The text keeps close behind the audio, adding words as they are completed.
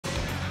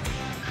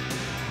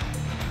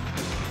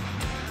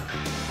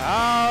All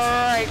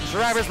right,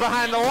 drivers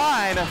behind the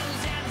line.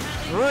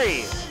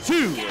 3,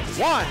 2,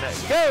 1,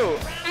 go.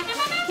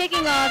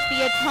 Kicking off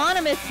the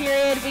autonomous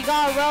period, we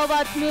got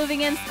robots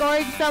moving and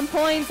scoring some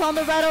points on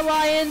the Red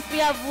Alliance. We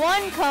have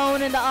 1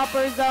 cone in the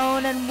upper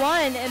zone and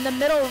 1 in the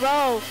middle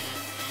row.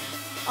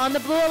 On the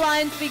Blue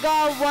Alliance, we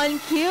got 1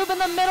 cube in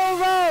the middle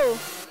row.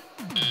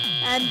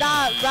 And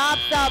that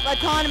wraps up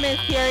autonomous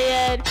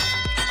period.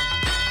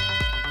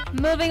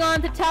 Moving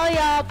on to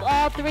tele-op,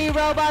 all 3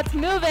 robots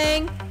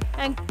moving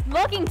and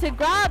looking to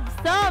grab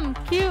some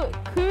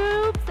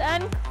cubes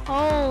and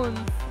cones.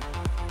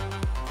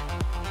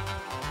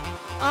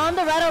 On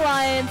the Red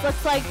Alliance,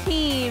 looks like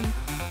team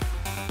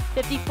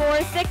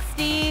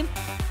 5460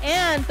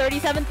 and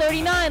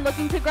 3739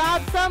 looking to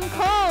grab some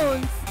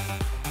cones.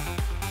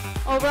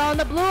 Over on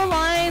the Blue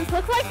Alliance,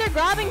 looks like they're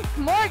grabbing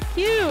more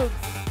cubes.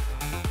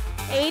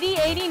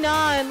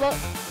 8089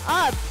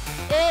 up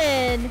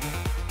in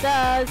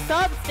the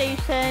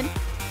substation,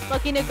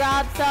 looking to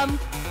grab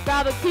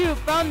a cube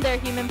from their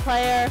human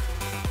player.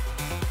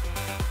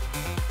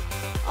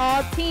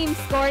 All teams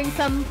scoring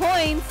some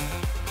points.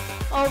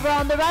 Over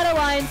on the Red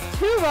Alliance,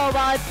 2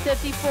 robots,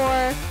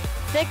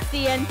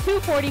 5460 and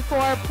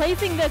 244,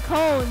 placing the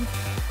cones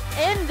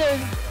in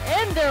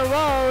their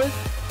rows,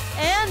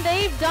 and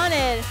they've done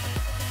it.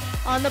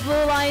 On the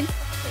Blue Alliance,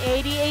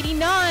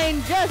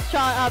 8089 just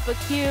shot up a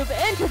cube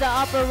into the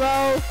upper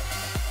row.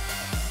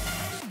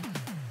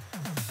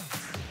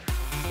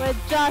 With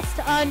just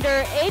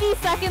under 80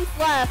 seconds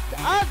left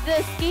of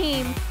this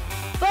game,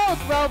 both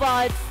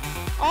robots,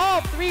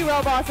 all 3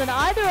 robots in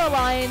either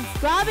alliance,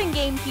 grabbing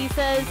game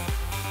pieces.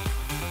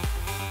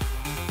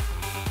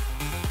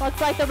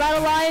 Looks like the Red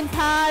Alliance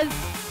has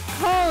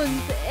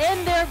cones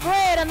in their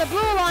grid, and the Blue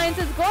Alliance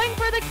is going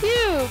for the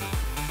cube.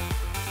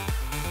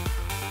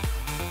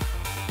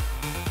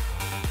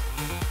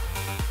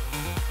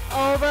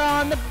 Over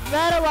on the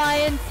Red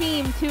Alliance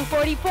team,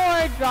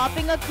 244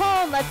 dropping a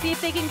cone. Let's see if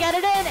they can get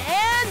it in,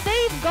 and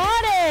they've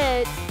got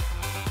it.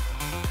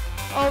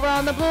 Over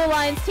on the Blue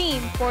Alliance team,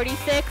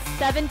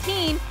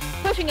 4617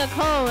 pushing a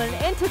cone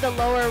into the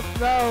lower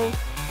row.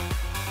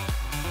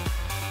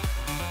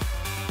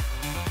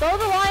 Both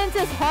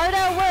alliances hard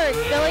at work,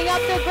 filling up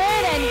the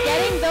grid and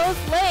getting those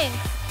links.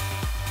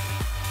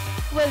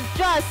 With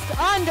just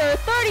under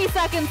 30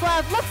 seconds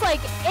left, looks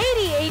like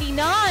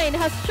 8089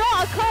 has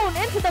shot a cone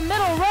into the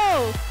middle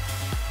row.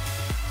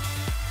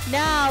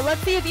 Now,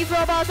 let's see if these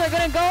robots are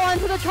going to go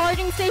onto the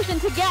charging station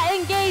to get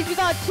engaged. We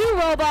got 2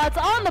 robots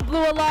on the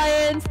Blue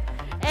Alliance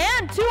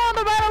and 2 on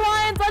the Red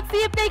Alliance. Let's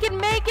see if they can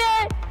make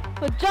it.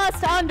 With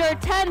just under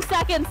 10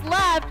 seconds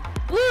left,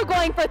 Blue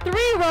going for 3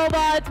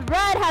 robots.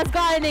 Red has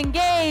gotten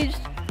engaged.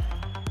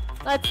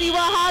 Let's see what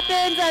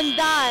happens, and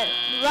that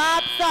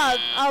wraps up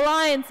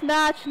Alliance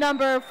match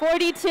number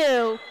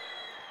 42.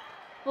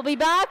 We'll be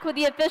back with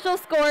the official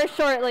score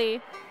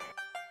shortly.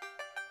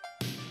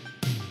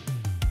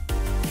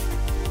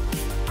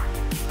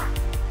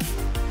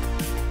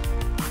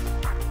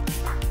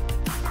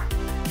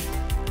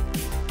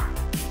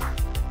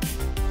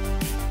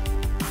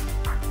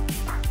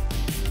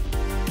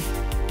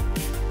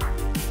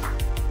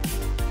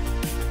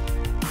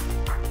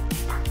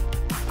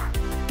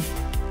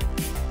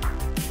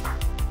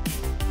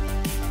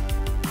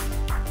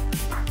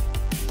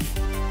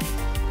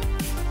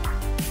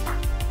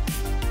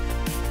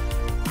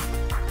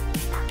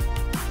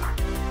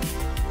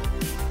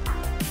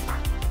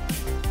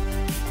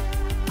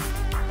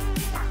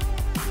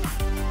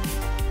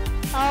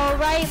 All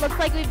right, looks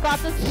like we've got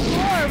the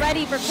score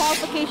ready for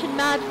qualification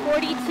match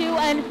 42,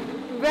 and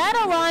Red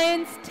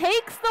Alliance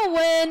takes the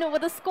win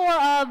with a score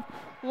of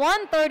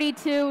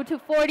 132 to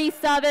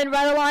 47.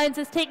 Red Alliance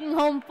is taking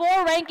home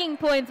 4 ranking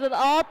points, with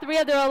all 3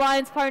 of their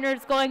alliance partners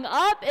going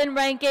up in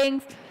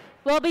rankings.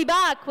 We'll be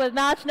back with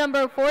match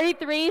number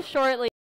 43 shortly.